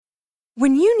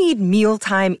When you need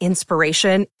mealtime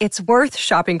inspiration, it's worth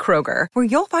shopping Kroger, where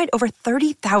you'll find over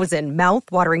 30,000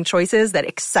 mouth-watering choices that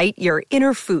excite your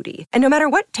inner foodie. And no matter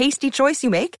what tasty choice you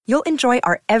make, you'll enjoy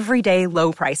our everyday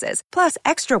low prices, plus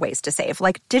extra ways to save,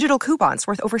 like digital coupons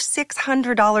worth over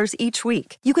 $600 each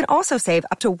week. You can also save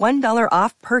up to $1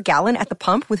 off per gallon at the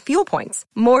pump with fuel points.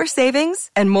 More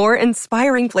savings and more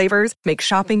inspiring flavors make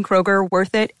shopping Kroger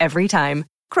worth it every time.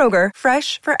 Kroger,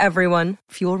 fresh for everyone.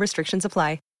 Fuel restrictions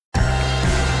apply.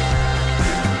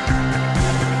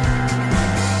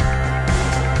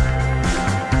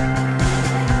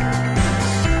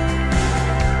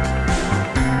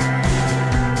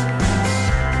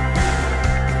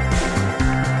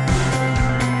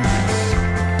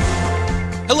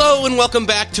 Hello and welcome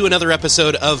back to another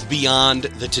episode of Beyond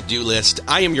the To-Do List.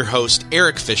 I am your host,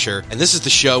 Eric Fisher, and this is the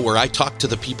show where I talk to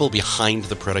the people behind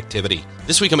the productivity.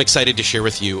 This week I'm excited to share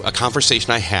with you a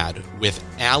conversation I had with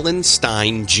Alan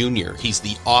Stein Jr. He's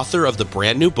the author of the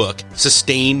brand new book,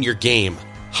 Sustain Your Game: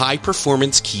 High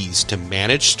Performance Keys to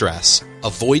Manage Stress,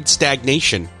 Avoid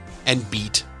Stagnation, and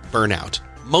Beat Burnout.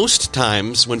 Most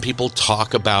times when people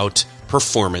talk about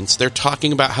performance, they're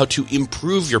talking about how to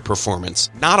improve your performance.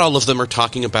 Not all of them are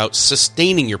talking about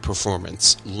sustaining your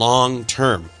performance long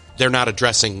term. They're not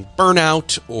addressing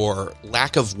burnout or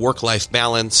lack of work-life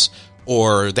balance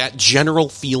or that general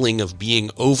feeling of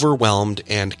being overwhelmed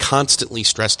and constantly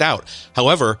stressed out.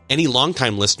 However, any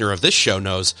longtime listener of this show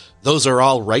knows those are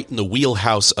all right in the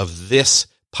wheelhouse of this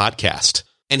podcast.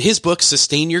 And his book,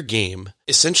 Sustain Your Game,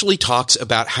 essentially talks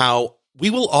about how we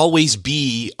will always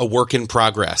be a work in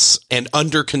progress and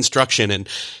under construction and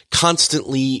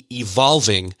constantly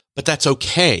evolving, but that's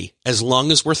okay as long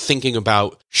as we're thinking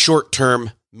about short-term,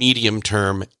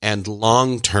 medium-term, and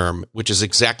long-term, which is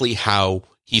exactly how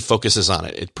he focuses on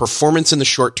it. Performance in the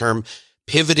short term,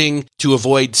 pivoting to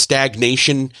avoid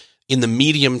stagnation in the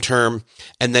medium term,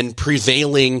 and then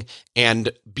prevailing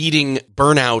and beating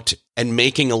burnout and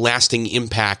making a lasting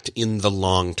impact in the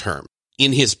long term.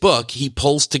 In his book, he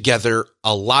pulls together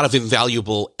a lot of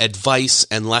invaluable advice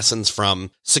and lessons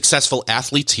from successful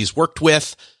athletes he's worked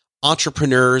with,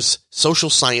 entrepreneurs,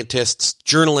 social scientists,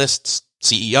 journalists,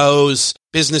 CEOs,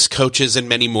 business coaches, and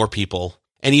many more people,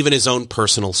 and even his own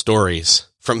personal stories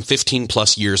from 15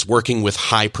 plus years working with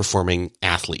high-performing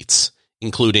athletes,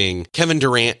 including Kevin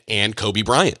Durant and Kobe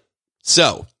Bryant.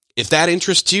 So, if that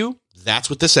interests you,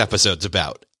 that's what this episode's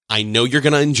about. I know you're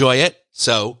going to enjoy it,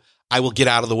 so I will get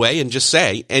out of the way and just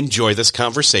say, enjoy this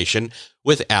conversation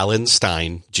with Alan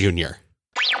Stein Jr.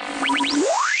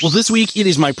 Well, this week, it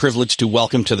is my privilege to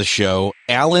welcome to the show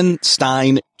Alan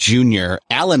Stein Jr.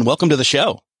 Alan, welcome to the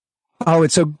show. Oh,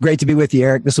 it's so great to be with you,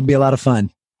 Eric. This will be a lot of fun.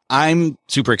 I'm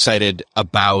super excited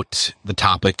about the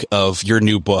topic of your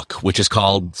new book, which is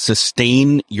called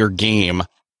Sustain Your Game: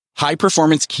 High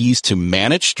Performance Keys to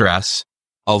Manage Stress,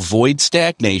 Avoid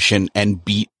Stagnation, and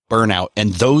Beat Burnout.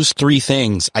 And those three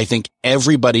things, I think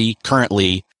everybody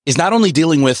currently is not only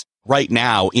dealing with right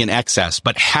now in excess,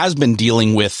 but has been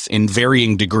dealing with in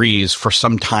varying degrees for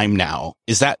some time now.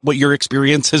 Is that what your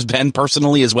experience has been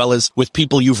personally, as well as with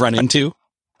people you've run into?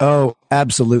 Oh,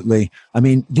 absolutely. I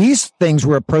mean, these things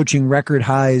were approaching record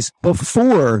highs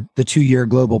before the 2-year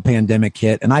global pandemic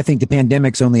hit. And I think the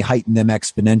pandemic's only heightened them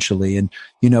exponentially.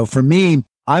 And, for me,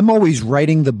 I'm always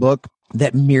writing the book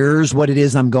that mirrors what it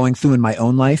is I'm going through in my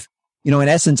own life. In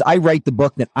essence, I write the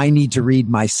book that I need to read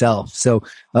myself. So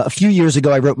a few years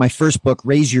ago, I wrote my first book,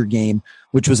 Raise Your Game,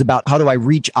 which was about how do I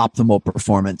reach optimal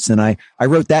performance. And I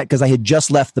wrote that because I had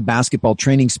just left the basketball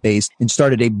training space and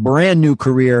started a brand new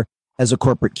career as a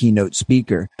corporate keynote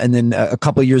speaker. And then a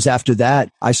couple of years after that,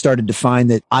 I started to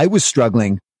find that I was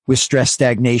struggling with stress,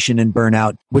 stagnation, and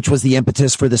burnout, which was the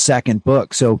impetus for the second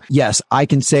book. So yes, I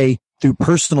can say through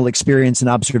personal experience and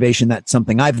observation, that's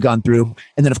something I've gone through.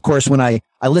 And then, of course, when I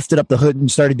lifted up the hood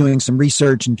and started doing some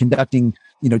research and conducting,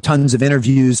 tons of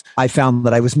interviews, I found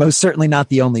that I was most certainly not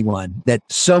the only one, that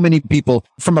so many people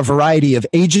from a variety of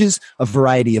ages, a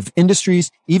variety of industries,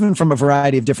 even from a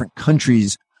variety of different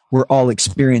countries, we're all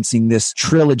experiencing this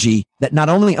trilogy that not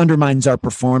only undermines our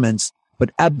performance,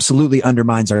 but absolutely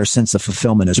undermines our sense of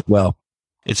fulfillment as well.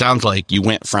 It sounds like you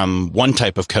went from one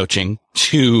type of coaching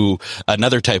to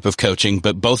another type of coaching,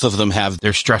 but both of them have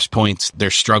their stress points, their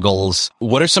struggles.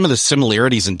 What are some of the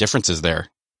similarities and differences there?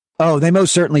 Oh, they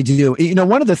most certainly do.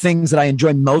 One of the things that I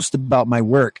enjoy most about my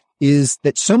work is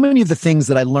that so many of the things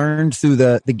that I learned through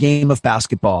the game of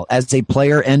basketball as a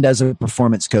player and as a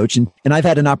performance coach, and I've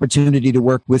had an opportunity to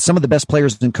work with some of the best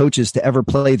players and coaches to ever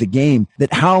play the game,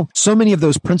 that how so many of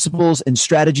those principles and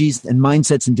strategies and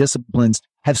mindsets and disciplines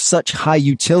have such high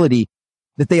utility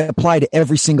that they apply to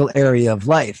every single area of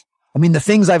life. I mean, the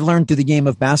things I've learned through the game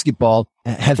of basketball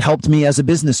have helped me as a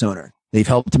business owner. They've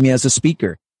helped me as a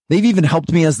speaker. They've even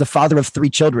helped me as the father of 3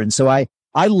 children. So I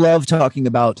love talking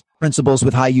about principles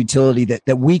with high utility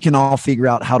that we can all figure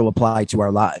out how to apply to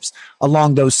our lives.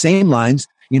 Along those same lines,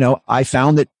 I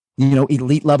found that,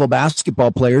 elite level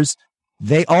basketball players,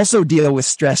 they also deal with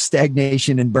stress,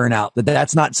 stagnation, and burnout.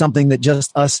 That's not something that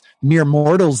just us mere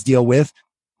mortals deal with.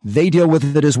 They deal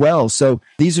with it as well. So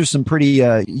these are some pretty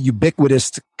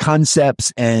ubiquitous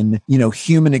concepts and,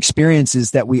 human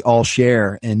experiences that we all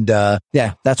share. And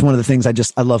that's one of the things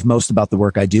I love most about the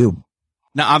work I do.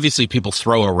 Now, obviously, people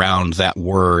throw around that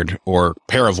word or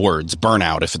pair of words,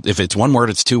 burnout. If it's one word,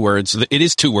 it's 2 words. It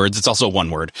is 2 words. It's also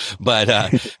one word.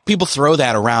 But people throw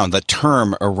that around, the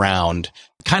term around,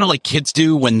 kind of like kids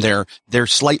do when they're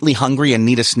slightly hungry and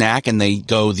need a snack, and they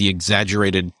go the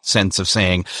exaggerated sense of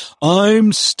saying,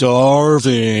 I'm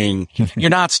starving. You're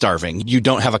not starving. You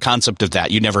don't have a concept of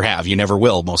that. You never have. You never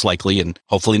will, most likely, and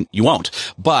hopefully you won't.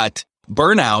 But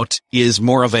burnout is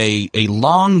more of a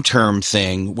long-term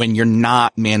thing when you're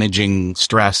not managing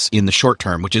stress in the short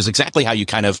term, which is exactly how you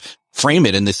kind of frame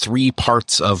it in the 3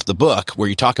 parts of the book, where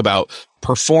you talk about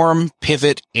perform,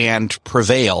 pivot, and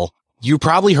prevail. You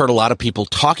probably heard a lot of people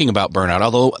talking about burnout,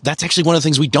 although that's actually one of the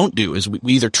things we don't do is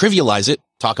we either trivialize it,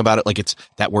 talk about it like it's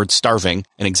that word starving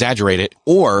and exaggerate it,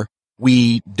 or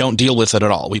we don't deal with it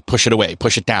at all. We push it away,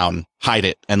 push it down, hide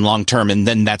it, and long term. And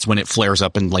then that's when it flares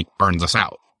up and burns us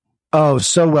out. Oh,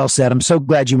 so well said. I'm so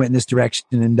glad you went in this direction.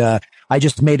 And I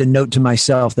just made a note to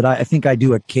myself that I think I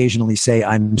do occasionally say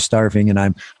I'm starving, and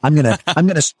I'm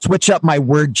gonna switch up my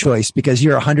word choice, because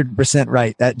you're 100%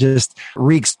 right. That just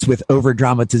reeks with over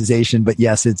dramatization. But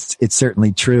yes, it's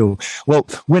certainly true. Well,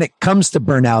 when it comes to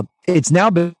burnout, it's now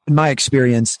been my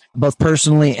experience, both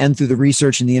personally and through the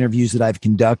research and the interviews that I've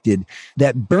conducted,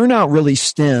 that burnout really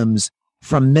stems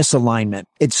from misalignment.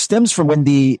 It stems from when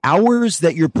the hours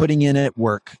that you're putting in at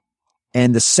work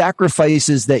and the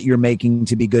sacrifices that you're making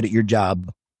to be good at your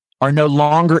job are no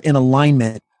longer in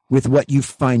alignment with what you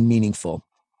find meaningful,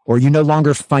 or you no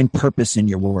longer find purpose in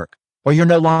your work, or you're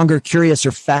no longer curious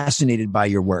or fascinated by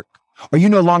your work, or you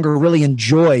no longer really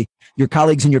enjoy your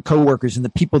colleagues and your coworkers and the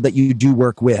people that you do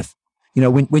work with.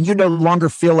 When you no longer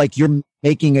feel like you're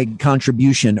making a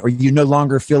contribution, or you no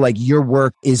longer feel like your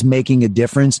work is making a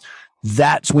difference,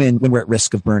 that's when we're at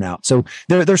risk of burnout. So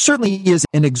there certainly is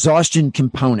an exhaustion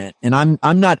component. And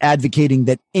I'm not advocating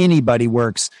that anybody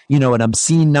works, an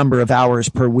obscene number of hours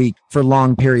per week for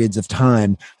long periods of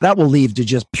time. That will lead to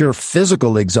just pure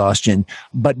physical exhaustion.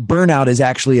 But burnout is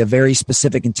actually a very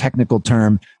specific and technical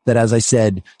term that, as I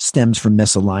said, stems from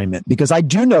misalignment. Because I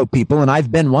do know people, and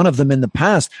I've been one of them in the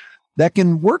past, that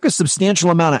can work a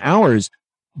substantial amount of hours,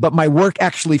 but my work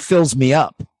actually fills me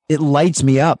up. It lights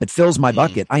me up. It fills my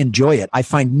bucket. I enjoy it. I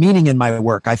find meaning in my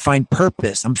work. I find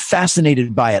purpose. I'm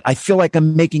fascinated by it. I feel like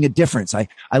I'm making a difference. I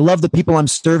love the people I'm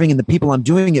serving and the people I'm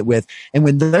doing it with. And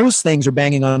when those things are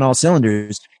banging on all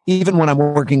cylinders, even when I'm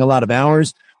working a lot of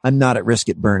hours, I'm not at risk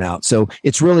at burnout. So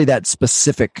it's really that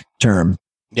specific term.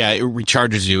 Yeah, it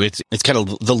recharges you. It's kind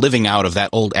of the living out of that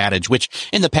old adage, which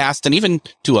in the past, and even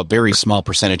to a very small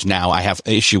percentage now, I have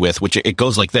an issue with, which it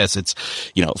goes like this. It's,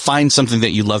 find something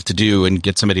that you love to do and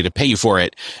get somebody to pay you for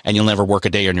it, and you'll never work a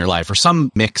day in your life, or some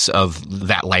mix of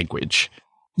that language.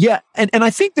 Yeah. And I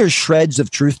think there's shreds of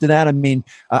truth to that. I mean,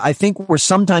 I think where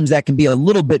sometimes that can be a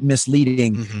little bit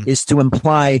misleading is to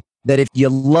imply that if you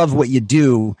love what you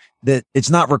do, that it's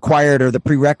not required, or the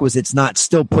prerequisite's not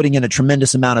still putting in a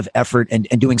tremendous amount of effort and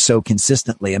doing so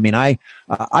consistently. I mean, I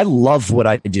love what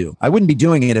I do. I wouldn't be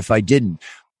doing it if I didn't.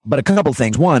 But a couple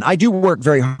things. One, I do work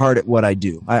very hard at what I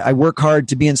do. I work hard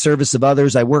to be in service of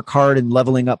others. I work hard in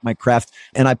leveling up my craft,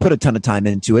 and I put a ton of time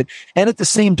into it. And at the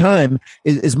same time,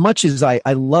 as much as I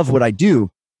love what I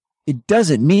do, it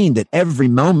doesn't mean that every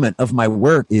moment of my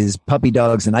work is puppy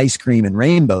dogs and ice cream and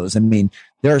rainbows. I mean,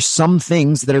 there are some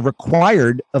things that are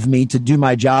required of me to do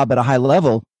my job at a high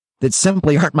level that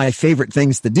simply aren't my favorite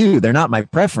things to do. They're not my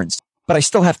preference, but I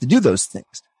still have to do those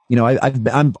things.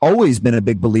 I've always been a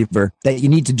big believer that you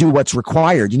need to do what's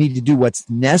required. You need to do what's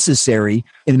necessary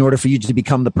in order for you to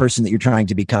become the person that you're trying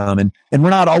to become. And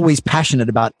we're not always passionate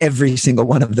about every single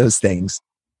one of those things.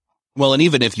 Well, and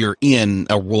even if you're in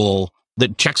a role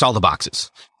that checks all the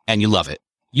boxes and you love it,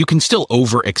 you can still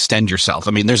overextend yourself.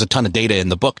 I mean, there's a ton of data in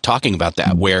the book talking about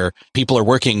that, where people are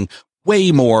working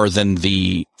way more than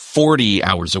the 40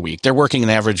 hours a week. They're working an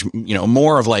average,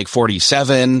 more of like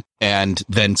 47, and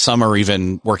then some are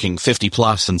even working 50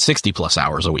 plus and 60 plus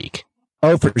hours a week.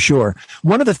 Oh, for sure.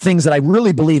 One of the things that I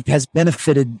really believe has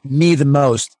benefited me the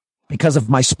most because of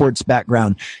my sports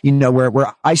background,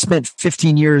 where I spent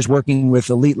 15 years working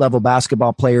with elite level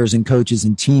basketball players and coaches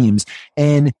and teams.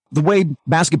 And the way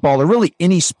basketball or really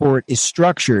any sport is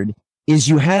structured is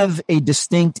you have a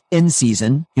distinct in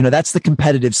season. That's the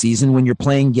competitive season when you're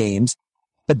playing games,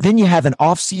 but then you have an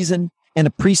off season and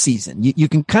a preseason. You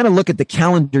can kind of look at the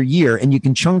calendar year and you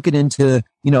can chunk it into,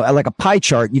 like a pie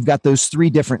chart. You've got those 3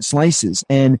 different slices.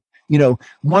 And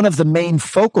one of the main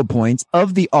focal points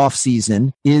of the off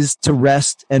season is to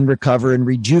rest and recover and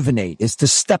rejuvenate, is to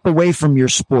step away from your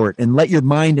sport and let your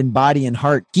mind and body and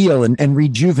heart heal and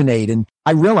rejuvenate. And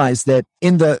I realized that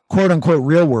in the quote unquote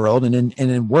real world and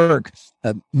in work,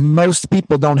 most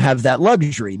people don't have that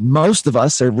luxury. Most of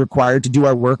us are required to do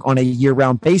our work on a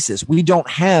year-round basis. We don't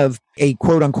have a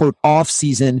quote unquote off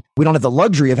season. We don't have the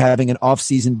luxury of having an off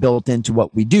season built into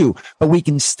what we do, but we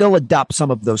can still adopt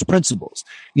some of those principles.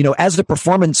 As a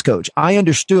performance coach, I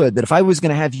understood that if I was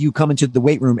going to have you come into the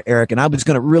weight room, Eric, and I was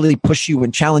going to really push you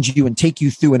and challenge you and take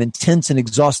you through an intense and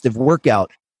exhaustive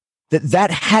workout, that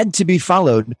had to be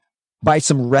followed by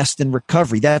some rest and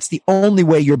recovery. That's the only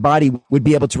way your body would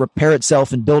be able to repair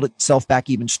itself and build itself back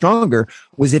even stronger,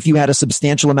 was if you had a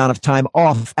substantial amount of time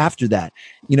off after that.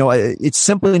 It's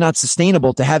simply not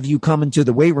sustainable to have you come into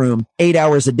the weight room 8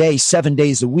 hours a day, 7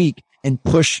 days a week and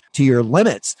push to your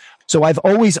limits. So I've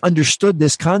always understood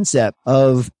this concept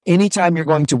of anytime you're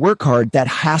going to work hard, that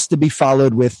has to be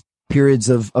followed with periods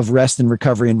of rest and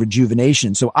recovery and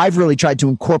rejuvenation. So I've really tried to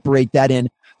incorporate that in,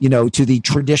 to the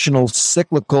traditional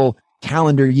cyclical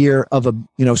calendar year of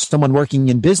someone working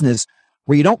in business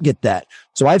where you don't get that.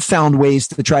 So I've found ways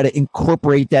to try to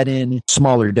incorporate that in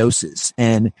smaller doses.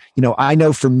 And, I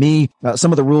know for me,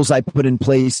 some of the rules I put in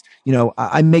place,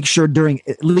 I make sure during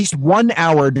at least 1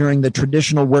 hour during the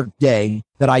traditional work day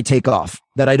that I take off,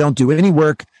 that I don't do any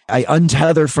work. I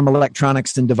untether from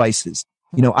electronics and devices.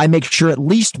 I make sure at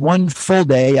least 1 full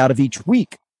day out of each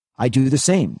week, I do the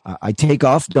same. I take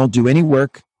off, don't do any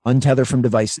work, untether from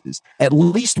devices. At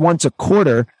least once a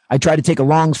quarter, I try to take a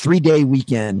long 3-day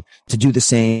weekend to do the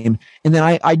same. And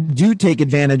then I do take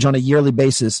advantage on a yearly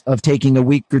basis of taking a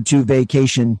week or 2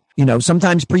 vacation,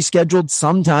 sometimes pre-scheduled,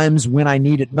 sometimes when I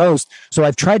need it most. So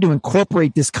I've tried to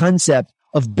incorporate this concept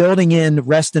of building in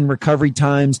rest and recovery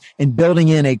times and building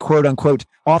in a quote unquote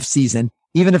off season,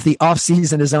 even if the off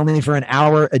season is only for an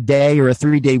hour a day or a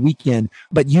 3-day weekend,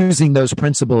 but using those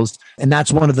principles. And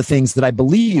that's one of the things that I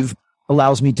believe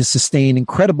allows me to sustain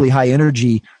incredibly high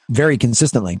energy very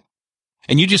consistently.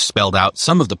 And you just spelled out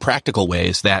some of the practical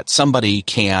ways that somebody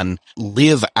can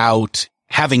live out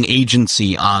having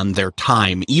agency on their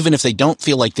time, even if they don't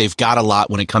feel like they've got a lot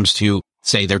when it comes to,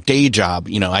 say, their day job.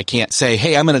 I can't say,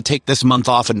 hey, I'm going to take this month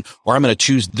off or I'm going to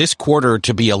choose this quarter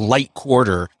to be a light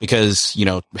quarter because,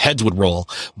 heads would roll.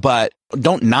 But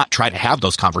don't not try to have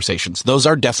those conversations. Those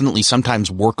are definitely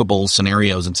sometimes workable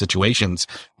scenarios and situations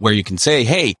where you can say,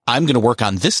 hey, I'm going to work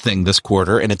on this thing this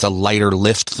quarter, and it's a lighter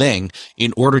lift thing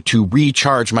in order to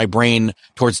recharge my brain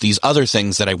towards these other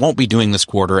things that I won't be doing this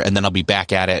quarter, and then I'll be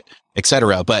back at it,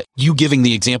 etc. But you giving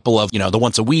the example of, the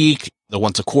once a week, the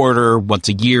once a quarter, once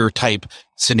a year type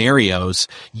scenarios,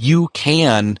 you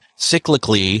can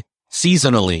cyclically,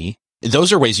 seasonally,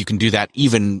 those are ways you can do that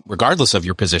even regardless of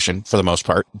your position for the most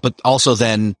part, but also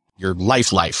then your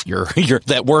life, your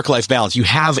that work-life balance. You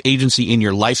have agency in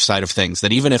your life side of things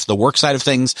that even if the work side of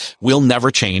things will never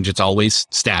change, it's always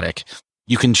static.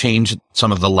 You can change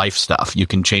some of the life stuff. You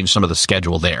can change some of the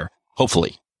schedule there,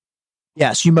 hopefully.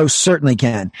 Yes, you most certainly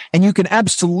can. And you can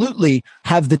absolutely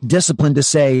have the discipline to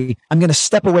say, I'm going to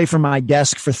step away from my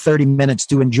desk for 30 minutes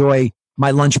to enjoy my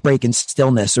lunch break in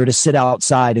stillness, or to sit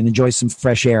outside and enjoy some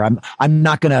fresh air. I'm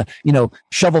not going to,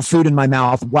 shovel food in my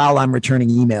mouth while I'm returning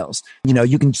emails.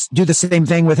 You can do the same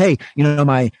thing with, hey,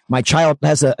 my child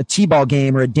has a t-ball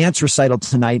game or a dance recital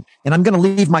tonight, and I'm going to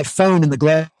leave my phone in the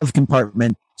glove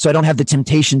compartment so I don't have the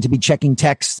temptation to be checking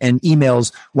texts and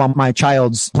emails while my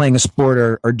child's playing a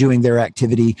sport or doing their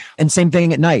activity. And same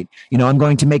thing at night. I'm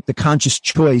going to make the conscious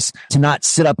choice to not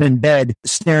sit up in bed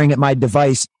staring at my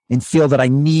device and feel that I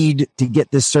need to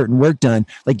get this certain work done.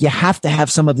 Like, you have to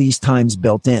have some of these times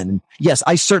built in. Yes,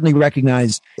 I certainly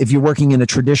recognize if you're working in a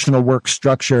traditional work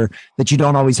structure that you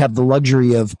don't always have the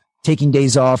luxury of taking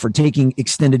days off or taking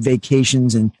extended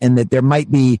vacations, and that there might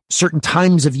be certain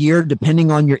times of year,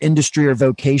 depending on your industry or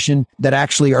vocation, that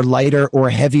actually are lighter or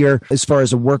heavier as far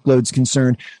as a workload's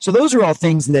concerned. So those are all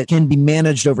things that can be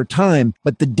managed over time.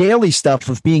 But the daily stuff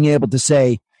of being able to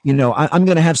say, I'm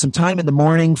going to have some time in the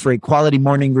morning for a quality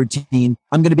morning routine.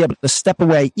 I'm going to be able to step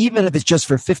away, even if it's just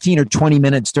for 15 or 20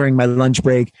 minutes during my lunch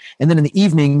break. And then in the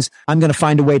evenings, I'm going to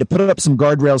find a way to put up some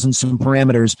guardrails and some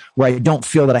parameters where I don't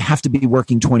feel that I have to be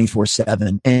working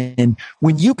 24/7. And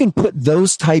when you can put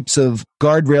those types of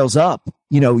guardrails up,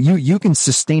 you can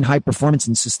sustain high performance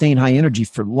and sustain high energy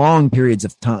for long periods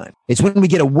of time. It's when we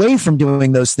get away from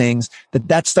doing those things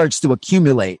that starts to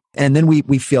accumulate. And then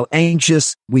we feel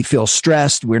anxious. We feel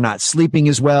stressed. We're not sleeping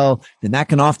as well. And that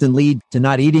can often lead to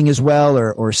not eating as well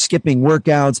or skipping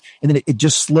workouts. And then it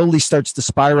just slowly starts to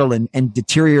spiral and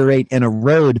deteriorate and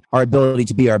erode our ability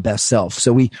to be our best self.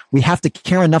 So we have to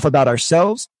care enough about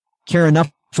ourselves, care enough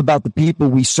about the people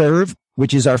we serve,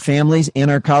 which is our families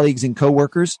and our colleagues and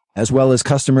coworkers, as well as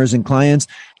customers and clients,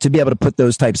 to be able to put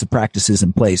those types of practices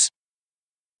in place.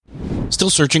 Still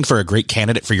searching for a great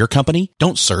candidate for your company?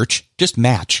 Don't search, just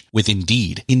match with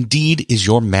Indeed. Indeed is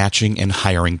your matching and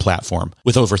hiring platform.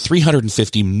 With over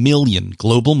 350 million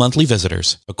global monthly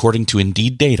visitors, according to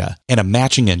Indeed data, and a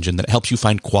matching engine that helps you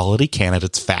find quality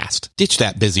candidates fast. Ditch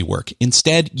that busy work.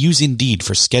 Instead, use Indeed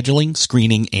for scheduling,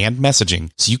 screening, and messaging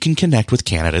so you can connect with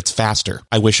candidates faster.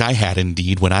 I wish I had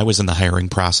Indeed when I was in the hiring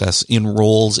process in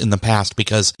roles in the past,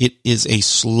 because it is a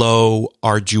slow,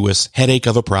 arduous headache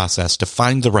of a process to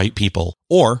find the right people,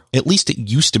 or at least it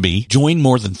used to be. Join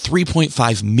more than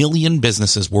 3.5 million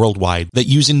businesses worldwide that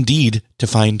use Indeed to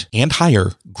find and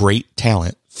hire great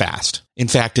talent fast. In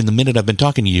fact, in the minute I've been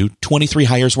talking to you, 23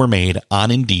 hires were made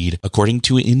on Indeed, according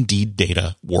to Indeed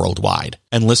data worldwide.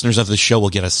 And listeners of this show will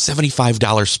get a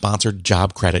 $75 sponsored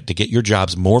job credit to get your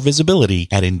jobs more visibility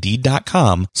at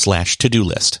Indeed.com/to-do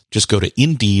list. Just go to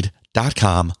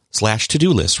Indeed.com/to-do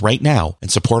list right now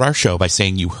and support our show by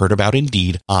saying you heard about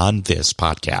Indeed on this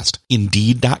podcast.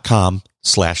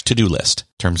 Indeed.com/to-do list.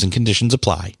 Terms and conditions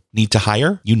apply. Need to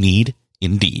hire? You need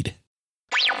Indeed.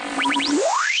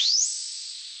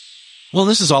 Well,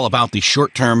 this is all about the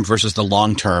short term versus the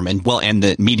long term and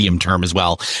the medium term as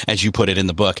well, as you put it in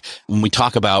the book. When we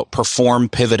talk about perform,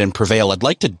 pivot, and prevail, I'd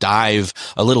like to dive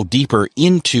a little deeper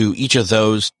into each of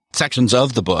those sections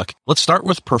of the book. Let's start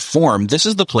with perform. This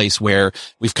is the place where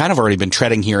we've kind of already been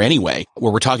treading here anyway,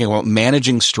 where we're talking about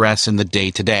managing stress in the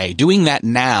day to day, doing that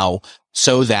now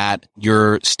so that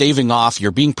you're staving off,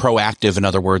 you're being proactive, in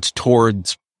other words,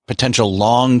 towards potential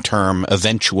long-term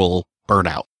eventual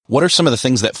burnout. What are some of the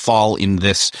things that fall in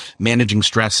this managing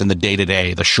stress in the day to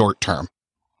day, the short term?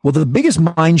 Well, the biggest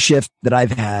mind shift that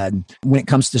I've had when it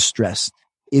comes to stress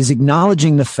is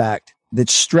acknowledging the fact that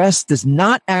stress does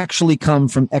not actually come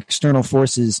from external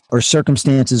forces or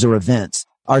circumstances or events.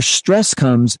 Our stress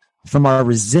comes from our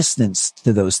resistance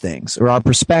to those things, or our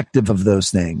perspective of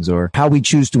those things, or how we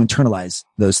choose to internalize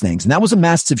those things. And that was a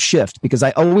massive shift, because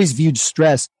I always viewed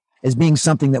stress as being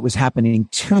something that was happening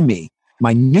to me.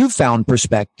 My newfound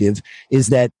perspective is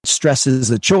that stress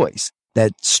is a choice,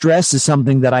 that stress is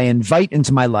something that I invite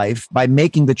into my life by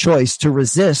making the choice to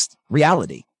resist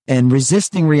reality. And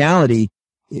resisting reality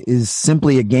is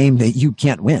simply a game that you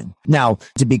can't win. Now,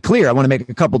 to be clear, I want to make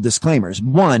a couple disclaimers.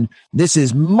 One, this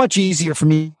is much easier for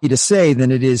me to say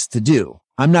than it is to do.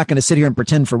 I'm not going to sit here and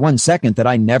pretend for 1 second that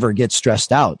I never get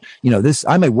stressed out.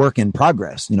 I'm a work in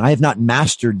progress. I have not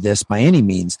mastered this by any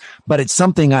means, but it's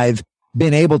something I've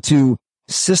been able to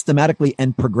systematically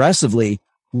and progressively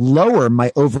lower my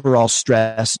overall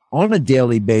stress on a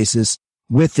daily basis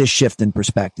with this shift in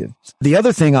perspective. The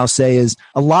other thing I'll say is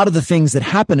a lot of the things that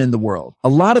happen in the world, a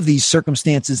lot of these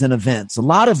circumstances and events, a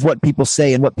lot of what people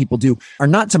say and what people do are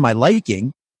not to my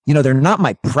liking. They're not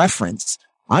my preference.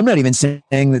 I'm not even saying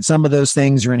that some of those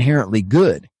things are inherently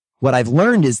good. What I've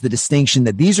learned is the distinction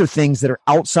that these are things that are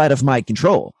outside of my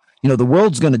control. The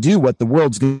world's going to do what the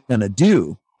world's going to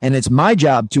do. And it's my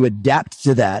job to adapt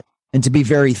to that and to be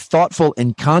very thoughtful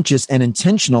and conscious and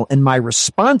intentional in my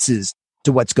responses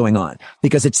to what's going on,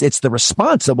 because it's the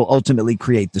response that will ultimately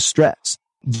create the stress.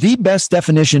 The best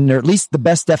definition, or at least the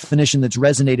best definition that's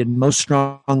resonated most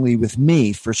strongly with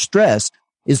me for stress,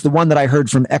 is the one that I heard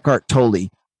from Eckhart Tolle,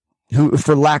 who,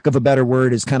 for lack of a better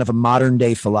word, is kind of a modern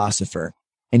day philosopher.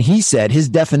 And he said his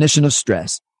definition of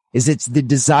stress is it's the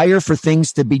desire for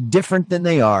things to be different than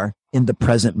they are in the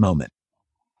present moment.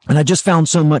 And I just found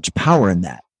so much power in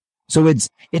that. So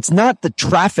it's not the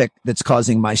traffic that's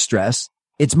causing my stress.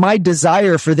 It's my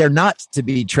desire for there not to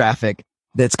be traffic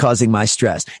that's causing my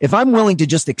stress. If I'm willing to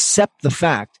just accept the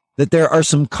fact that there are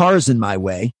some cars in my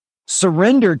way,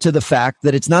 surrender to the fact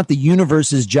that it's not the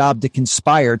universe's job to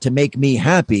conspire to make me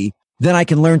happy, then I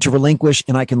can learn to relinquish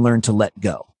and I can learn to let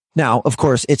go. Now, of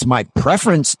course, it's my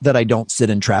preference that I don't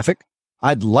sit in traffic.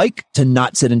 I'd like to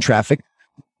not sit in traffic,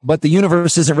 but the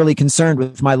universe isn't really concerned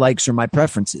with my likes or my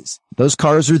preferences. Those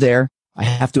cars are there. I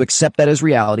have to accept that as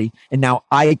reality. And now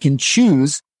I can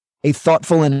choose a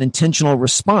thoughtful and intentional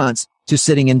response to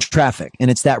sitting in traffic.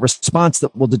 And it's that response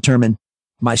that will determine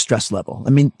my stress level. I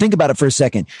mean, think about it for a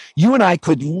second. You and I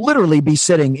could literally be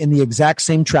sitting in the exact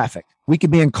same traffic. We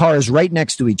could be in cars right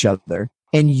next to each other,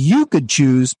 and you could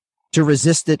choose to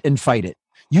resist it and fight it.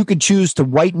 You could choose to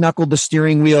white knuckle the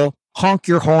steering wheel, honk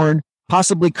your horn,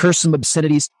 possibly curse some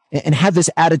obscenities, and have this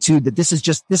attitude that this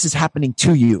is happening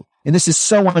to you. And this is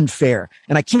so unfair.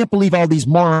 And I can't believe all these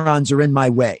morons are in my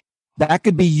way. That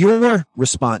could be your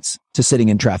response to sitting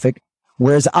in traffic.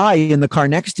 Whereas I, in the car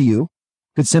next to you,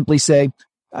 could simply say,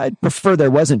 I'd prefer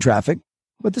there wasn't traffic,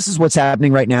 but this is what's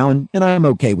happening right now. And I'm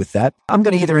okay with that. I'm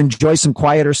going to either enjoy some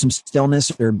quiet or some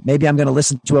stillness, or maybe I'm going to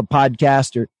listen to a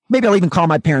podcast, or maybe I'll even call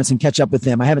my parents and catch up with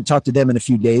them. I haven't talked to them in a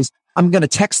few days. I'm going to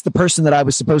text the person that I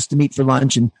was supposed to meet for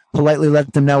lunch and politely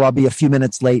let them know I'll be a few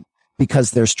minutes late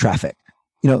because there's traffic.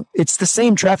 You know, it's the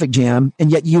same traffic jam,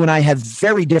 and yet you and I have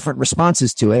very different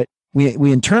responses to it. We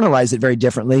internalize it very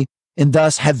differently, and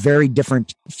thus have very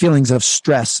different feelings of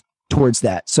stress towards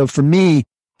that. So for me,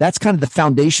 that's kind of the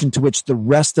foundation to which the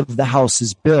rest of the house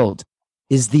is built,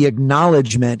 is the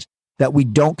acknowledgement that we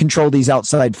don't control these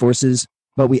outside forces,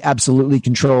 but we absolutely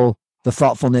control the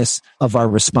thoughtfulness of our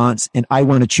response. And I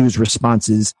want to choose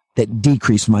responses that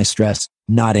decrease my stress,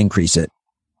 not increase it.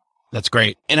 That's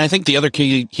great. And I think the other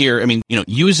key here, I mean,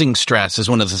 using stress is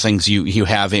one of the things you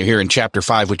have here in chapter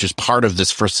 5, which is part of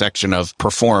this first section of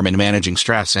perform and managing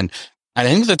stress. And I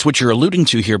think that's what you're alluding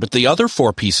to here. But the other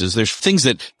 4 pieces, there's things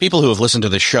that people who have listened to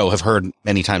this show have heard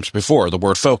many times before: the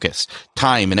word focus,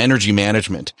 time, and energy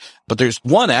management. But there's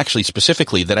one actually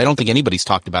specifically that I don't think anybody's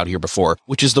talked about here before,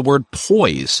 which is the word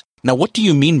poise. Now, what do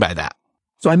you mean by that?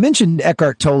 So I mentioned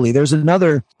Eckhart Tolle. There's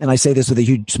another, and I say this with a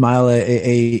huge smile,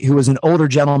 who was an older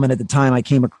gentleman at the time I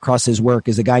came across his work,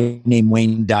 is a guy named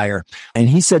Wayne Dyer. And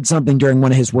he said something during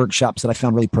one of his workshops that I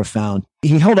found really profound.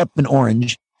 He held up an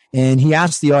orange and he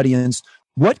asked the audience,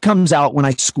 what comes out when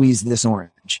I squeeze this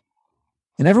orange?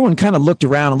 And everyone kind of looked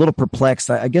around a little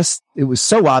perplexed. I guess it was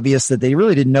so obvious that they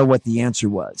really didn't know what the answer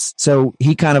was. So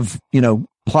he kind of,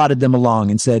 plodded them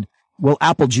along and said, will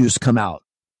apple juice come out?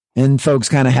 And folks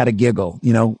kind of had a giggle,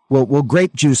 will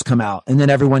grape juice come out? And then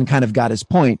everyone kind of got his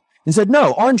point and said,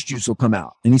 no, orange juice will come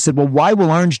out. And he said, well, why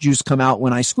will orange juice come out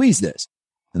when I squeeze this?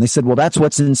 And they said, well, that's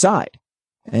what's inside.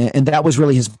 And that was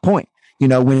really his point.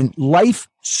 When life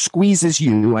squeezes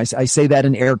you, I say that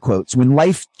in air quotes, when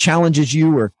life challenges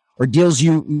you or deals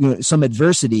you some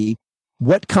adversity,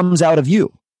 what comes out of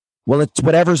you? Well, it's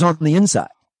whatever's on the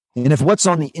inside. And if what's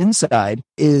on the inside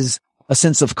is a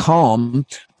sense of calm,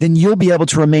 then you'll be able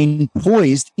to remain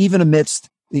poised even amidst,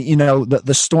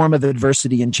 the storm of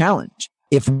adversity and challenge.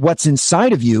 If what's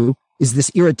inside of you is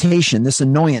this irritation, this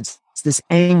annoyance, this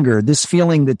anger, this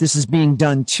feeling that this is being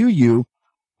done to you,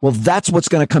 well, that's what's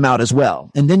going to come out as well.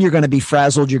 And then you're going to be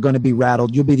frazzled. You're going to be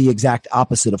rattled. You'll be the exact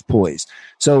opposite of poise.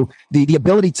 So the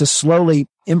ability to slowly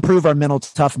improve our mental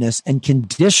toughness and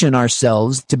condition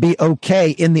ourselves to be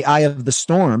okay in the eye of the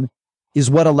storm is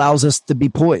what allows us to be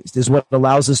poised, is what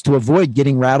allows us to avoid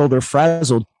getting rattled or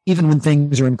frazzled, even when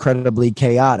things are incredibly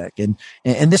chaotic. And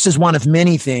this is one of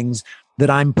many things that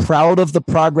I'm proud of the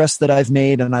progress that I've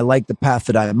made, and I like the path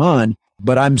that I'm on,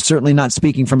 but I'm certainly not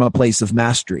speaking from a place of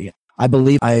mastery. I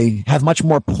believe I have much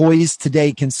more poise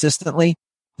today consistently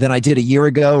than I did a year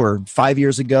ago or 5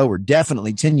 years ago or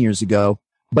definitely 10 years ago,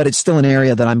 but it's still an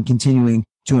area that I'm continuing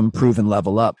to improve and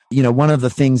level up. One of the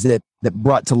things that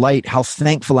brought to light how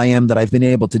thankful I am that I've been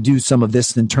able to do some of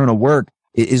this internal work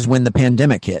is when the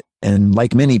pandemic hit. And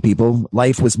like many people,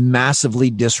 life was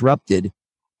massively disrupted.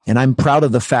 And I'm proud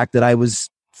of the fact that I was,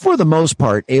 for the most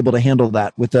part, able to handle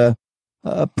that with a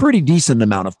pretty decent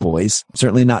amount of poise.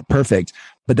 Certainly not perfect,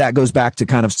 but that goes back to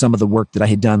kind of some of the work that I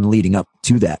had done leading up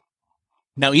to that.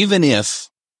 Now, even if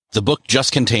the book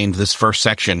just contained this first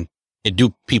section, it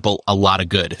do people a lot of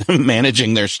good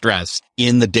managing their stress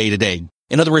in the day-to-day.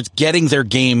 In other words, getting their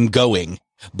game going.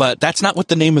 But that's not what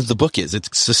the name of the book is.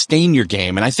 It's Sustain Your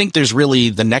Game. And I think there's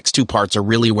really, the next 2 parts are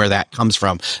really where that comes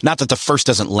from. Not that the first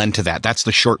doesn't lend to that. That's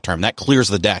the short term. That clears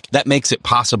the deck. That makes it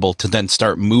possible to then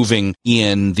start moving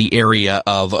in the area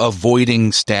of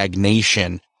avoiding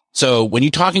stagnation. So when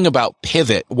you're talking about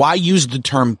pivot, why use the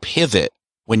term pivot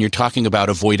when you're talking about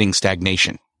avoiding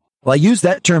stagnation? Well, I use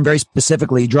that term very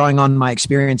specifically, drawing on my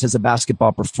experience as a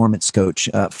basketball performance coach.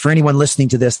 For anyone listening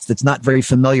to this that's not very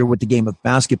familiar with the game of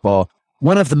basketball,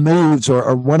 one of the moves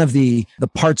or one of the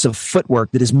parts of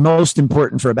footwork that is most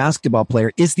important for a basketball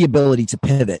player is the ability to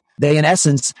pivot. They, in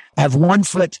essence, have one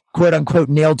foot, quote unquote,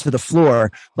 nailed to the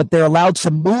floor, but they're allowed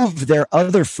to move their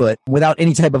other foot without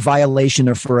any type of violation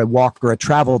or for a walk or a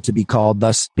travel to be called,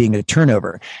 thus being a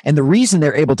turnover. And the reason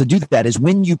they're able to do that is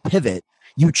when you pivot,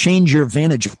 you change your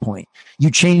vantage point.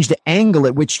 You change the angle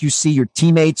at which you see your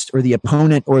teammates or the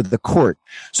opponent or the court.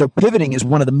 So pivoting is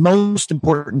one of the most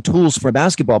important tools for a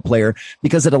basketball player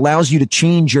because it allows you to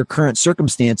change your current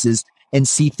circumstances and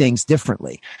see things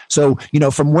differently. So,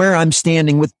 from where I'm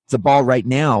standing with the ball right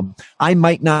now, I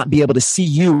might not be able to see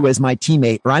you as my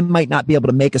teammate, or I might not be able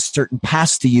to make a certain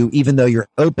pass to you, even though you're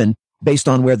open based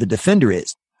on where the defender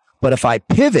is. But if I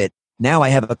pivot, now I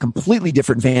have a completely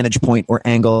different vantage point or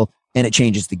angle, and it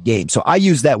changes the game. So I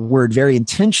use that word very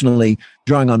intentionally,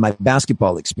 drawing on my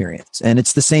basketball experience. And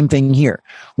it's the same thing here.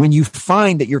 When you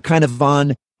find that you're kind of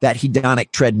on that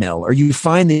hedonic treadmill, or you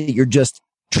find that you're just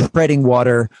treading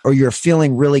water, or you're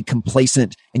feeling really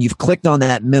complacent and you've clicked on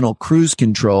that mental cruise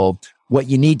control, what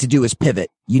you need to do is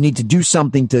pivot. You need to do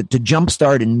something to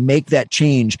jumpstart and make that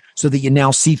change so that you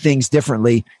now see things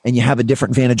differently and you have a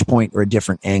different vantage point or a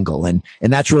different angle. And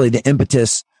that's really the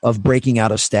impetus of breaking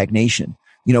out of stagnation.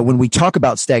 When we talk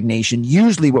about stagnation,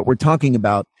 usually what we're talking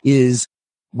about is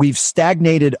we've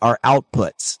stagnated our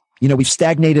outputs. We've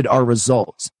stagnated our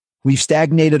results. We've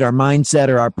stagnated our mindset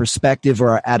or our perspective or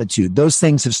our attitude. Those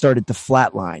things have started to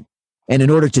flatline. And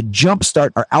in order to jumpstart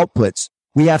our outputs,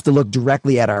 we have to look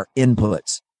directly at our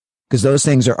inputs because those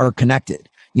things are connected.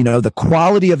 The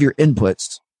quality of your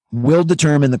inputs will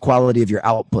determine the quality of your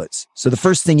outputs. So the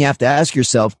first thing you have to ask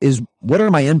yourself is, what are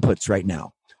my inputs right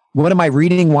now? What am I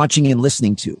reading, watching, and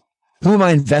listening to? Who am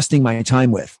I investing my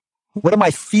time with? What am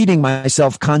I feeding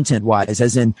myself content-wise?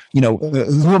 As in,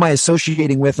 who am I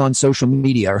associating with on social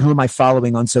media, or who am I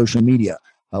following on social media?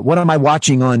 What am I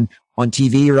watching on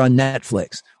TV or on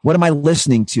Netflix? What am I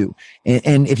listening to?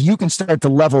 And if you can start to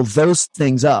level those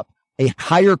things up, a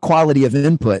higher quality of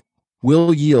input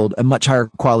will yield a much higher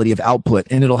quality of output,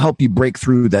 and it'll help you break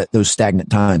through those stagnant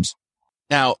times.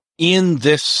 Now, in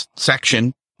this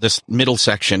section, this middle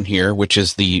section here, which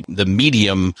is the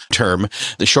medium term.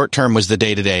 The short term was the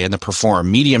day-to-day and the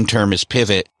perform. Medium term is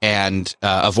pivot and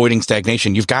avoiding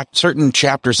stagnation. You've got certain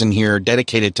chapters in here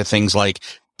dedicated to things like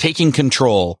taking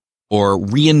control or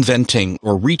reinventing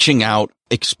or reaching out,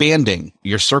 expanding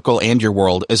your circle and your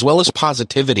world, as well as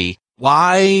positivity.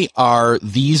 Why are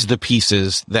these the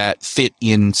pieces that fit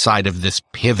inside of this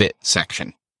pivot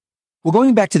section? Well,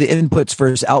 going back to the inputs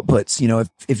versus outputs,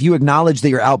 if you acknowledge that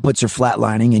your outputs are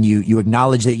flatlining and you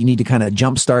acknowledge that you need to kind of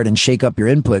jumpstart and shake up your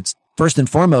inputs, first and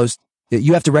foremost,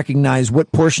 you have to recognize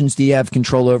what portions do you have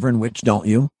control over and which don't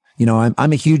you.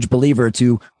 I'm a huge believer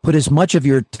to put as much of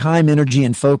your time, energy,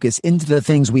 and focus into the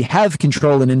things we have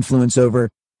control and influence over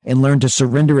and learn to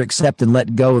surrender, accept, and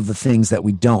let go of the things that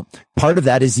we don't. Part of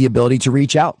that is the ability to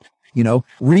reach out.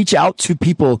 Reach out to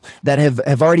people that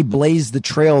have already blazed the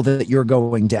trail that you're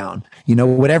going down.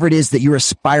 Whatever it is that you're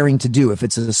aspiring to do, if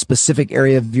it's a specific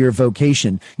area of your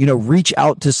vocation, reach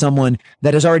out to someone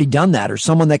that has already done that, or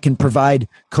someone that can provide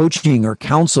coaching or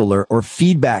counsel or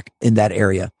feedback in that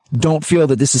area. Don't feel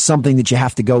that this is something that you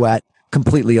have to go at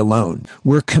completely alone.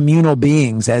 We're communal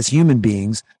beings as human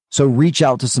beings, so reach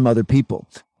out to some other people.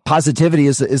 Positivity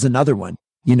is another one.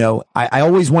 I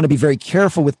always want to be very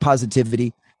careful with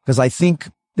positivity, because I think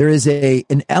there is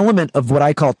an element of what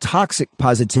I call toxic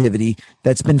positivity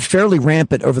that's been fairly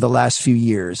rampant over the last few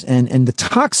years. And the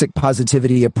toxic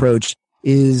positivity approach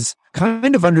is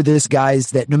kind of under this guise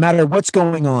that no matter what's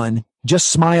going on, just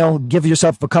smile, give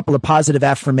yourself a couple of positive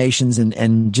affirmations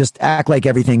and just act like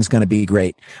everything's going to be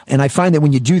great. And I find that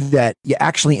when you do that, you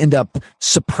actually end up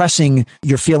suppressing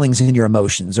your feelings and your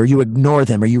emotions, or you ignore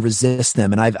them, or you resist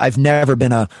them. And I've never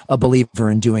been a believer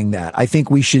in doing that. I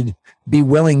think we should be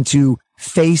willing to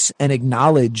face and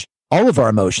acknowledge all of our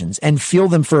emotions and feel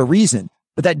them for a reason.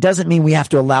 But that doesn't mean we have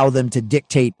to allow them to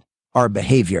dictate our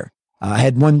behavior. I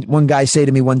had one guy say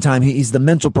to me one time, he's the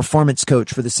mental performance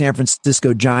coach for the San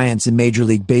Francisco Giants in Major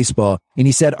League Baseball. And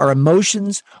he said, our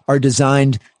emotions are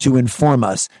designed to inform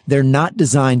us. They're not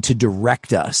designed to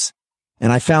direct us.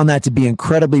 And I found that to be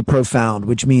incredibly profound,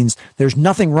 which means there's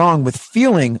nothing wrong with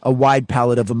feeling a wide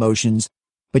palette of emotions,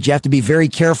 but you have to be very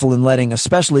careful in letting,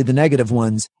 especially the negative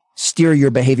ones, steer your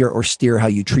behavior or steer how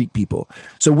you treat people.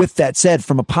 So with that said,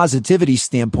 from a positivity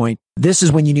standpoint, this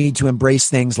is when you need to embrace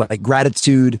things like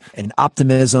gratitude and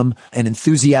optimism and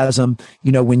enthusiasm.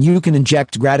 When you can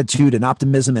inject gratitude and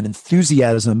optimism and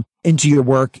enthusiasm into your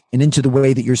work and into the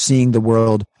way that you're seeing the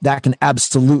world, that can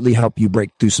absolutely help you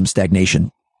break through some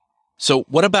stagnation. So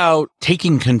what about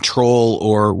taking control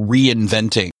or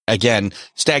reinventing? Again,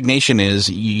 stagnation is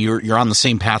you're on the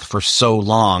same path for so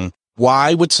long.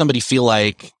 Why would somebody feel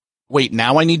like, wait,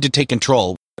 now I need to take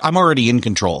control? I'm already in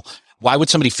control. Why would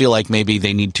somebody feel like maybe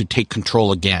they need to take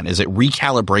control again? Is it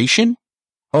recalibration?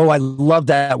 Oh, I love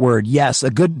that word. Yes, a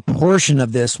good portion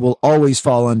of this will always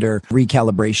fall under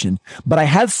recalibration. But I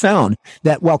have found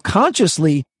that while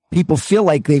consciously people feel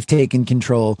like they've taken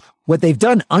control, what they've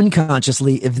done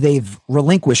unconsciously is they've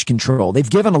relinquished control. They've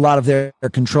given a lot of their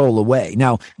control away.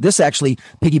 Now, this actually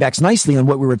piggybacks nicely on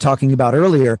what we were talking about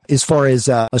earlier as far as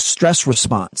a stress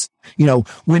response. You know,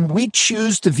 when we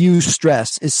choose to view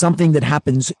stress as something that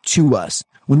happens to us,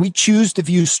 when we choose to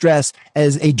view stress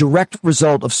as a direct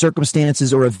result of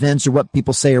circumstances or events or what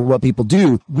people say or what people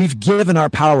do, we've given our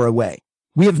power away.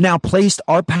 We have now placed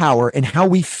our power and how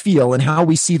we feel and how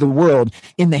we see the world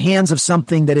in the hands of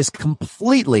something that is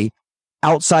completely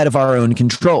outside of our own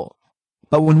control.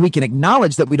 But when we can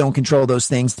acknowledge that we don't control those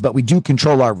things, but we do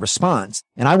control our response,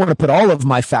 and I want to put all of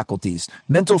my faculties,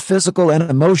 mental, physical, and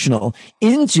emotional,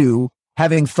 into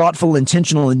having thoughtful,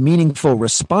 intentional, and meaningful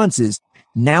responses,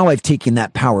 now I've taken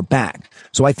that power back.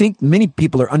 So I think many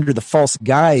people are under the false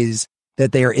guise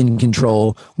that they are in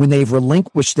control when they've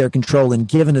relinquished their control and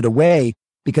given it away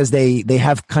because they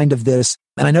have kind of this,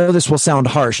 and I know this will sound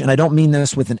harsh, and I don't mean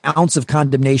this with an ounce of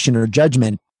condemnation or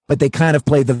judgment, but they kind of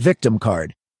play the victim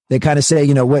card. They kind of say,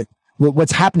 you know,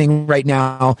 what's happening right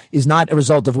now is not a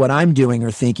result of what I'm doing or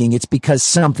thinking. It's because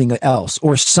something else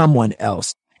or someone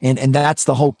else. And that's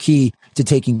the whole key to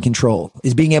taking control,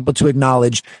 is being able to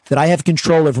acknowledge that I have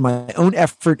control over my own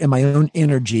effort and my own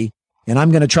energy. And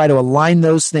I'm going to try to align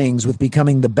those things with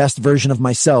becoming the best version of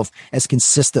myself as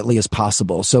consistently as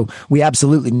possible. So we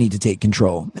absolutely need to take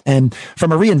control. And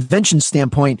from a reinvention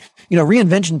standpoint, you know,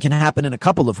 reinvention can happen in a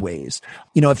couple of ways.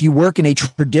 You know, if you work in a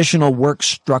traditional work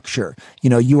structure, you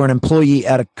know, you are an employee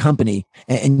at a company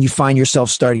and you find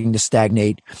yourself starting to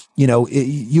stagnate, you know,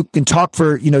 you can talk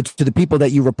to the people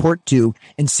that you report to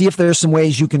and see if there are some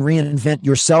ways you can reinvent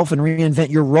yourself and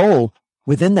reinvent your role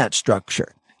within that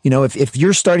structure. You know, if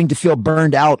you're starting to feel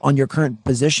burned out on your current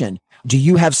position, do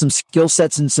you have some skill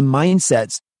sets and some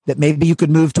mindsets that maybe you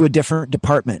could move to a different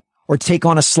department or take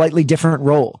on a slightly different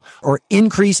role or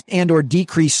increase and or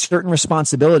decrease certain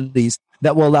responsibilities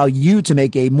that will allow you to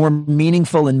make a more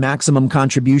meaningful and maximum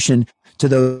contribution to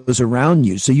those around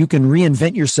you so you can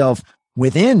reinvent yourself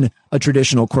within a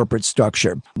traditional corporate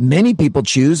structure? Many people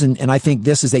choose, and I think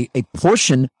this is a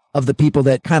portion of the people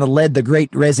that kind of led the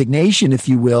Great Resignation, if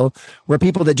you will, were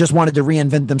people that just wanted to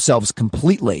reinvent themselves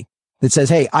completely. That says,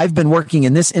 hey, I've been working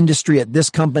in this industry, at this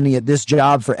company, at this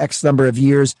job for X number of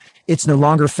years. It's no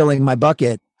longer filling my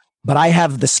bucket, but I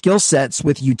have the skill sets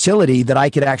with utility that I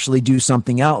could actually do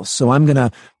something else. So I'm going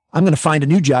to find a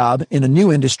new job in a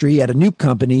new industry at a new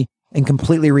company and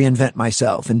completely reinvent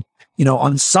myself. And, you know,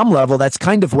 on some level, that's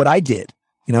kind of what I did.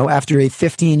 You know, after a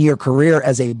 15-year career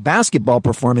as a basketball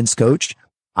performance coach,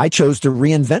 I chose to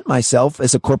reinvent myself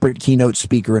as a corporate keynote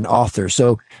speaker and author.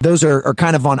 So those are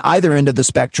kind of on either end of the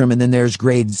spectrum. And then there's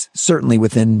grades certainly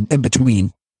in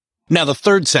between. Now, the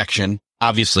third section,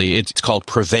 obviously, it's called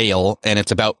Prevail, and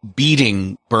it's about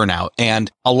beating burnout.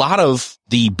 And a lot of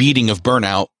the beating of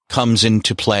burnout comes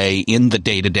into play in the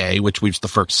day-to-day, which was the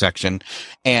first section.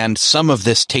 And some of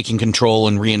this taking control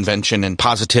and reinvention and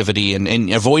positivity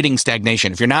and avoiding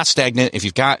stagnation. If you're not stagnant, if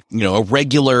you've got, you know, a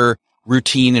regular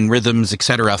routine and rhythms,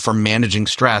 etc., for managing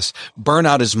stress,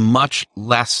 burnout is much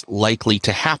less likely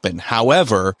to happen.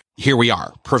 However, here we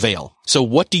are, prevail. So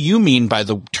what do you mean by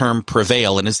the term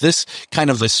prevail? And is this kind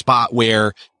of the spot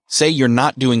where, say you're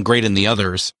not doing great in the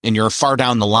others and you're far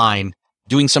down the line,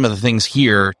 doing some of the things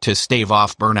here to stave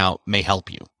off burnout may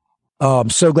help you? Oh,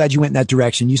 I'm so glad you went in that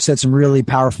direction. You said some really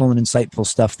powerful and insightful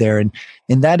stuff there. And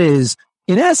that is,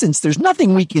 in essence, there's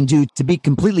nothing we can do to be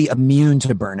completely immune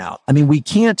to burnout. I mean, we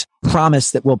can't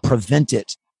promise that we'll prevent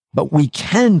it, but we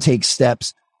can take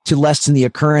steps to lessen the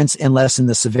occurrence and lessen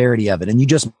the severity of it. And you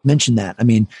just mentioned that. I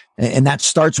mean, and that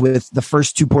starts with the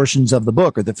first two portions of the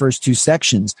book or the first two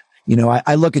sections. You know,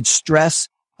 I look at stress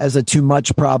as a too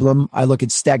much problem. I look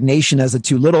at stagnation as a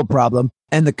too little problem.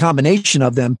 And the combination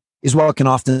of them is what can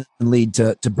often lead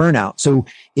to burnout. So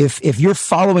if you're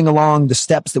following along the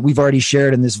steps that we've already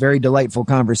shared in this very delightful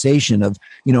conversation of,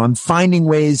 you know, I'm finding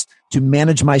ways to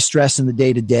manage my stress in the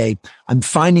day to day. I'm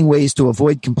finding ways to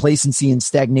avoid complacency and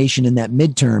stagnation in that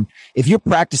midterm. If you're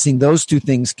practicing those two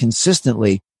things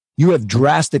consistently, you have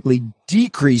drastically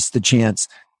decreased the chance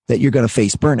that you're going to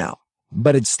face burnout.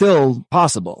 But it's still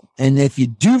possible. And if you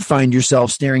do find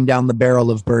yourself staring down the barrel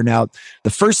of burnout, the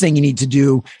first thing you need to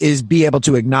do is be able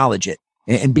to acknowledge it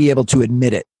and be able to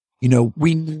admit it.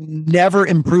 We never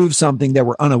improve something that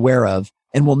we're unaware of,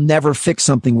 and we'll never fix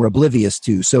something we're oblivious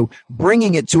to. So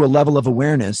bringing it to a level of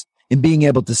awareness and being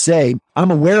able to say,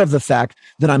 I'm aware of the fact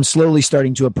that I'm slowly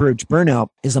starting to approach burnout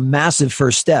is a massive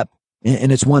first step.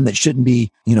 And it's one that shouldn't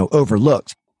be,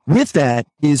 overlooked. With that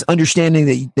is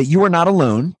understanding that you are not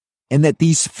alone and that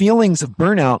these feelings of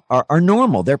burnout are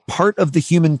normal. They're part of the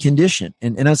human condition.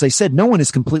 And as I said, no one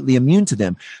is completely immune to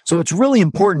them. So it's really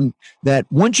important that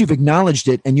once you've acknowledged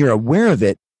it and you're aware of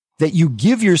it, that you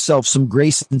give yourself some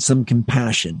grace and some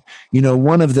compassion.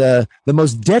 One of the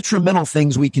most detrimental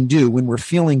things we can do when we're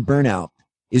feeling burnout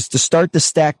is to start to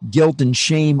stack guilt and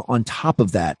shame on top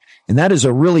of that. And that is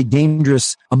a really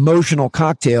dangerous emotional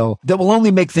cocktail that will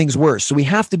only make things worse. So we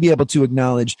have to be able to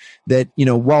acknowledge that,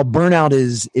 while burnout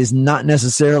is not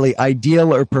necessarily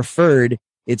ideal or preferred,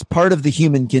 it's part of the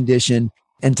human condition,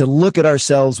 and to look at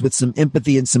ourselves with some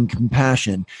empathy and some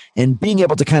compassion and being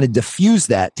able to kind of diffuse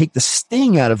that, take the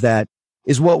sting out of that,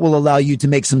 is what will allow you to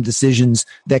make some decisions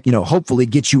that, hopefully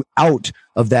get you out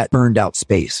of that burned out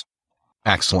space.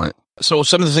 Excellent. So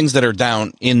some of the things that are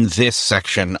down in this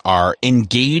section are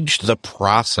engage the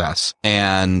process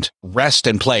and rest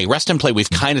and play. Rest and play we've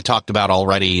kind of talked about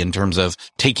already in terms of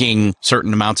taking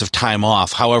certain amounts of time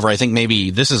off. However, I think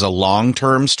maybe this is a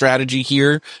long-term strategy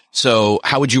here. So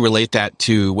how would you relate that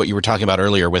to what you were talking about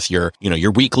earlier with your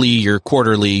weekly, your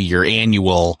quarterly, your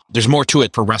annual? There's more to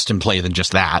it for rest and play than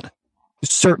just that.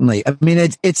 Certainly. I mean,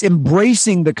 it's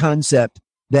embracing the concept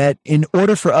that in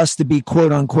order for us to be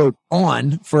quote unquote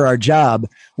on for our job,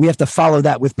 we have to follow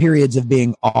that with periods of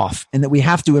being off, and that we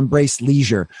have to embrace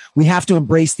leisure. We have to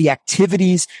embrace the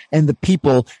activities and the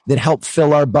people that help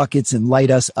fill our buckets and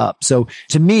light us up. So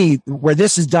to me, where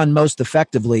this is done most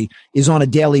effectively is on a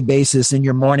daily basis in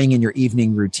your morning and your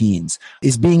evening routines,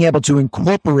 is being able to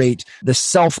incorporate the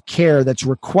self-care that's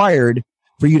required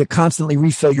for you to constantly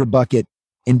refill your bucket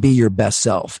and be your best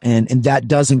self. And that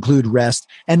does include rest.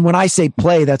 And when I say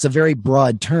play, that's a very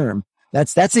broad term.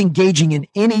 That's engaging in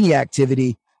any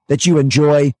activity that you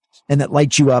enjoy and that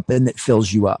lights you up and that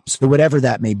fills you up. So whatever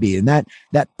that may be. And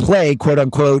that play, quote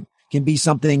unquote, can be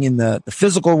something in the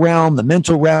physical realm, the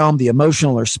mental realm, the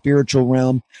emotional or spiritual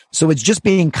realm. So it's just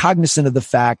being cognizant of the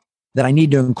fact that I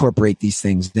need to incorporate these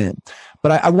things in.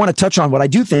 But I want to touch on what I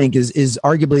do think is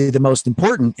arguably the most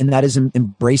important, and that is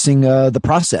embracing the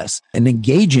process and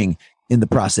engaging in the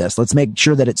process. Let's make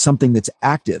sure that it's something that's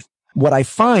active. What I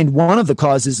find one of the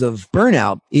causes of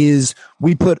burnout is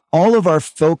we put all of our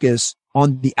focus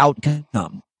on the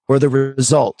outcome or the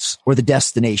results or the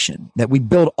destination, that we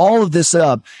build all of this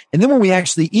up. And then when we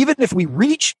actually, even if we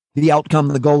reach the outcome,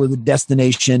 the goal, or the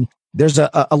destination, there's a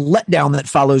letdown that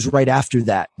follows right after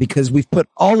that, because we've put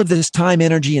all of this time,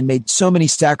 energy, and made so many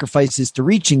sacrifices to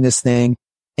reaching this thing.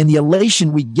 And the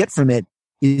elation we get from it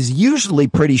is usually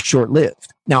pretty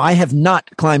short-lived. Now, I have not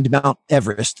climbed Mount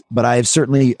Everest, but I have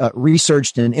certainly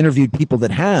researched and interviewed people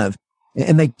that have.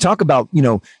 And they talk about,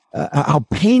 how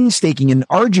painstaking and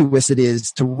arduous it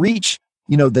is to reach,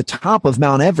 the top of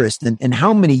Mount Everest, and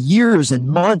how many years and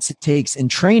months it takes in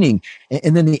training.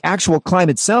 And then the actual climb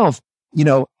itself,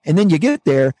 and then you get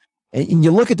there and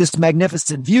you look at this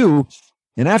magnificent view,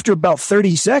 and after about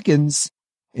 30 seconds,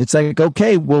 it's like,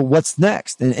 okay, well, what's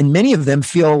next? And many of them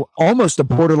feel almost a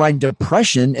borderline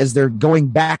depression as they're going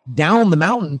back down the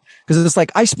mountain, because it's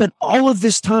like, I spent all of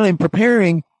this time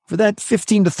preparing for that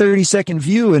 15 to 30 second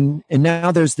view, and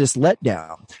now there's this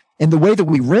letdown. And the way that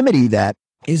we remedy that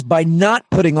is by not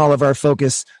putting all of our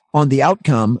focus on the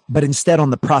outcome, but instead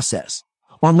on the process,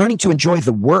 on learning to enjoy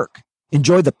the work.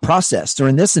 Enjoy the process, or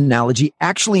in this analogy,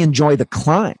 actually enjoy the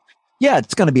climb. Yeah,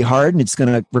 it's going to be hard and it's going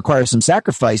to require some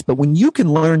sacrifice, but when you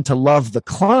can learn to love the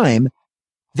climb,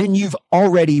 then you've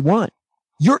already won.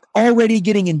 You're already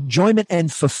getting enjoyment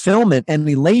and fulfillment and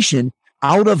elation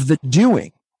out of the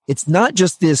doing. It's not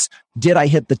just this, did I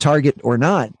hit the target or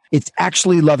not? It's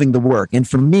actually loving the work. And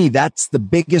for me, that's the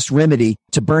biggest remedy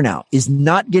to burnout, is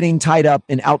not getting tied up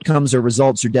in outcomes or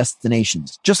results or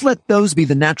destinations. Just let those be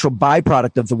the natural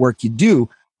byproduct of the work you do,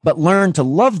 but learn to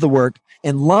love the work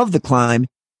and love the climb,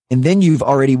 and then you've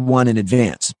already won in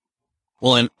advance.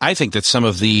 Well, and I think that some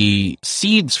of the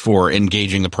seeds for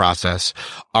engaging the process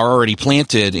are already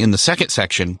planted in the second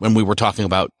section when we were talking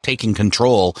about taking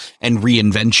control and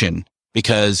reinvention,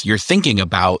 because you're thinking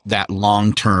about that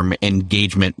long-term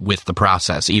engagement with the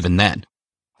process even then.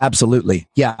 Absolutely.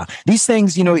 Yeah. These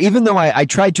things, even though I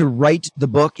tried to write the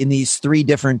book in these three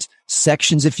different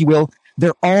sections, if you will,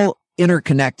 they're all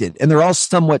interconnected, and they're all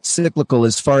somewhat cyclical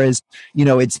as far as,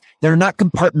 they're not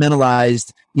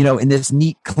compartmentalized, in this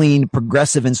neat, clean,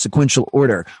 progressive, and sequential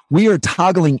order. We are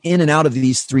toggling in and out of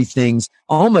these three things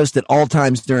almost at all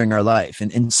times during our life.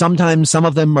 And sometimes some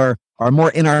of them are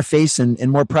more in our face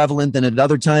and more prevalent than at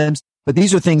other times. But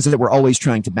these are things that we're always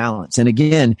trying to balance. And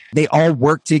again, they all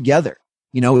work together.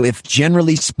 If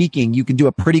generally speaking, you can do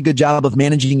a pretty good job of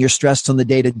managing your stress on the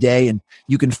day to day, and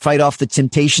you can fight off the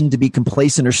temptation to be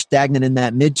complacent or stagnant in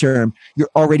that midterm, you're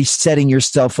already setting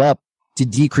yourself up to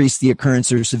decrease the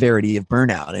occurrence or severity of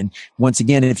burnout. And once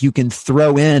again, if you can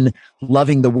throw in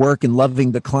loving the work and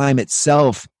loving the climb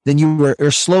itself, then you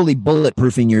are slowly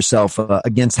bulletproofing yourself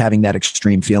against having that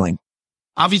extreme feeling.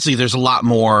 Obviously, there's a lot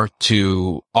more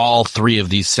to all three of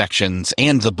these sections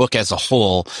and the book as a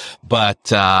whole,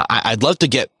 but I'd love to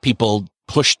get people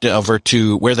pushed over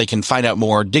to where they can find out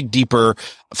more, dig deeper,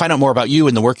 find out more about you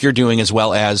and the work you're doing, as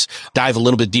well as dive a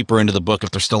little bit deeper into the book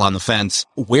if they're still on the fence.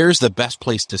 Where's the best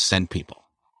place to send people?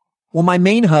 Well, my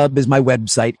main hub is my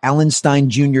website,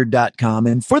 alansteinjr.com.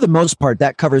 And for the most part,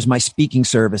 that covers my speaking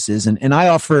services. And I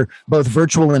offer both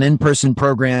virtual and in-person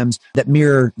programs that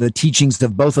mirror the teachings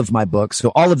of both of my books.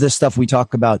 So all of this stuff we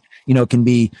talk about, can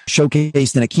be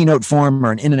showcased in a keynote form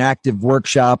or an interactive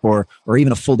workshop or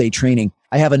even a full day training.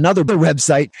 I have another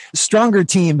website,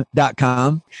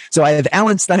 strongerteam.com. So I have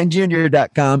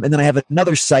alansteinjr.com, and then I have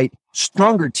another site,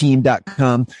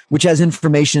 strongerteam.com, which has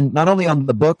information not only on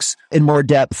the books in more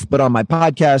depth, but on my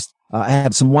podcast. I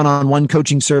have some one-on-one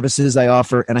coaching services I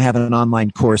offer, and I have an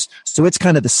online course. So it's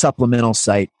kind of the supplemental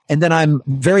site. And then I'm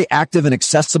very active and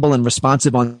accessible and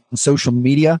responsive on social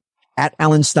media at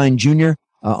Alan Stein Jr.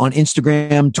 On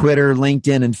Instagram, Twitter,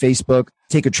 LinkedIn, and Facebook.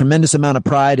 Take a tremendous amount of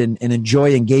pride and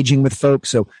enjoy engaging with folks.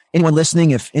 So anyone listening,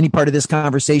 if any part of this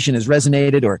conversation has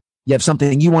resonated, or you have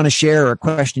something you want to share or a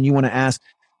question you want to ask,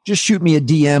 just shoot me a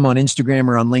DM on Instagram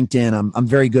or on LinkedIn. I'm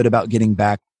very good about getting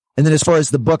back. And then as far as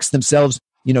the books themselves,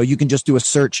 you can just do a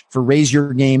search for Raise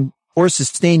Your Game or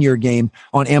Sustain Your Game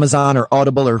on Amazon or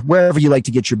Audible or wherever you like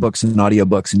to get your books and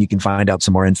audiobooks, and you can find out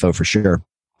some more info for sure.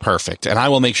 Perfect. And I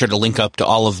will make sure to link up to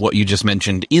all of what you just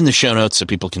mentioned in the show notes so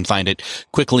people can find it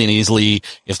quickly and easily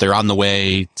if they're on the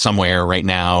way somewhere right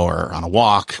now or on a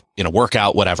walk, in a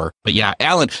workout, whatever. But yeah,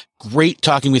 Alan, great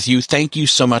talking with you. Thank you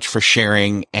so much for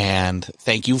sharing, and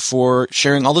thank you for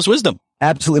sharing all this wisdom.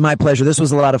 Absolutely my pleasure. This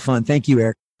was a lot of fun. Thank you,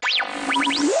 Eric.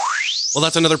 Well,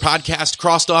 that's another podcast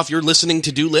crossed off your listening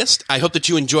to-do list. I hope that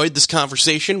you enjoyed this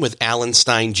conversation with Alan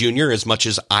Stein Jr. as much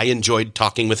as I enjoyed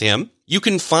talking with him. You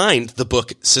can find the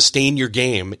book Sustain Your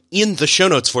Game in the show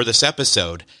notes for this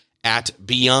episode at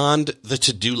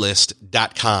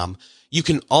beyondthetodolist.com. You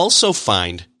can also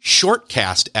find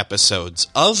shortcast episodes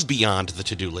of Beyond the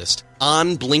To-Do List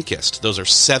on Blinkist. Those are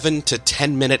 7 to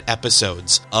 10 minute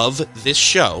episodes of this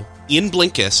show in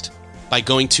Blinkist by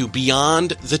going to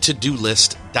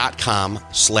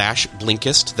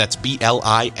beyondthetodolist.com/Blinkist. That's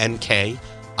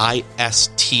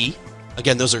BLINKIST.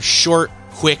 Again, those are short,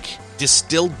 quick,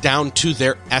 distilled down to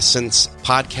their essence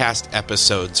podcast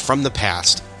episodes from the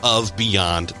past of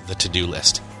Beyond the To-Do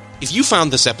List. If you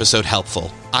found this episode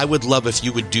helpful, I would love if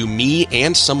you would do me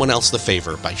and someone else the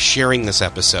favor by sharing this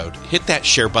episode. Hit that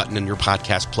share button in your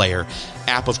podcast player,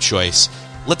 app of choice.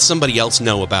 Let somebody else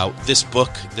know about this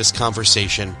book, this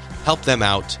conversation. Help them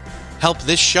out. Help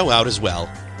this show out as well.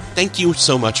 Thank you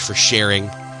so much for sharing.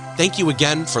 Thank you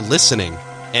again for listening,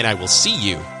 and I will see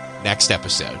you next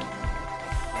episode.